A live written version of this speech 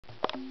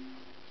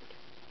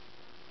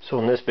So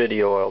in this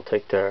video I'll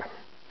take the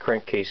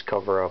crankcase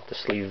cover off the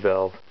sleeve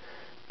valve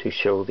to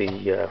show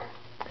the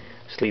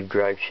sleeve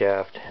drive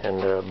shaft and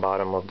the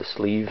bottom of the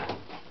sleeve.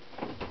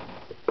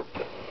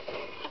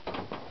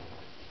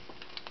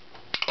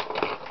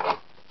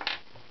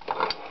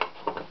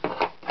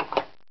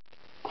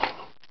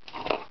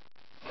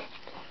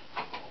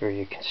 Here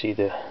you can see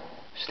the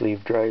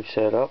sleeve drive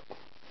set up.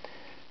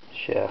 The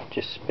shaft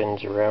just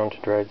spins around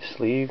to drive the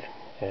sleeve,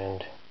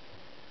 and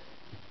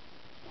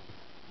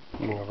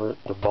you invert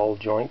the ball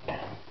joint,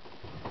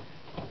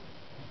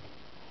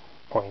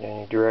 point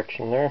any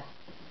direction there.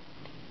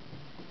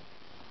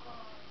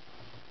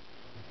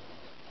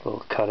 A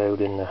little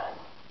cutout in the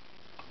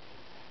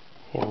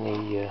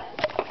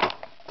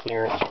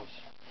clearance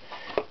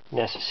is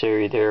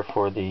necessary there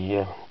for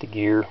the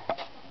gear,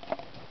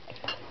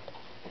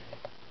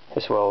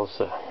 as well as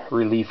a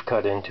relief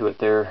cut into it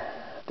there,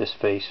 this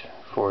face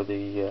for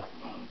the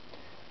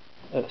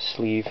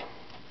sleeve.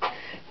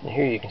 And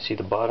here you can see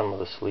the bottom of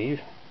the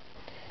sleeve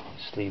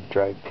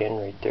drive pin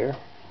right there.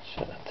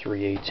 It's a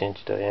 3/8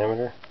 inch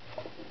diameter,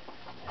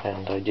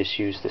 and I just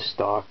used the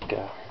stock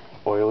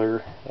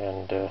oiler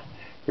and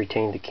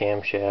retained the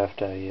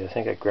camshaft. I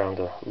think I ground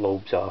the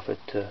lobes off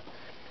it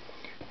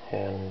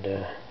and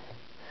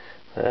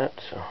that.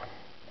 So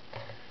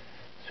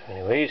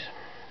anyways,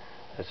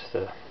 that's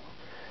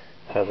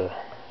how the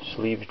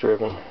sleeve's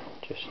driven,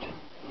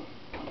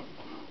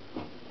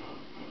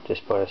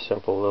 just by a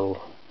simple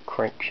little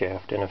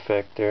crankshaft in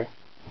effect there.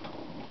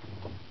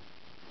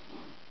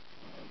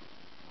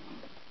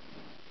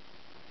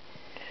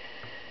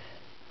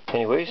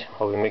 Anyways,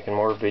 I'll be making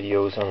more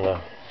videos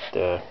on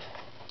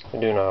I'm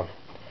doing a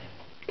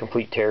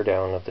complete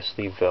teardown of the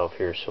sleeve valve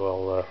here, so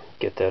I'll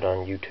get that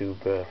on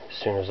YouTube as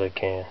soon as I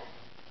can.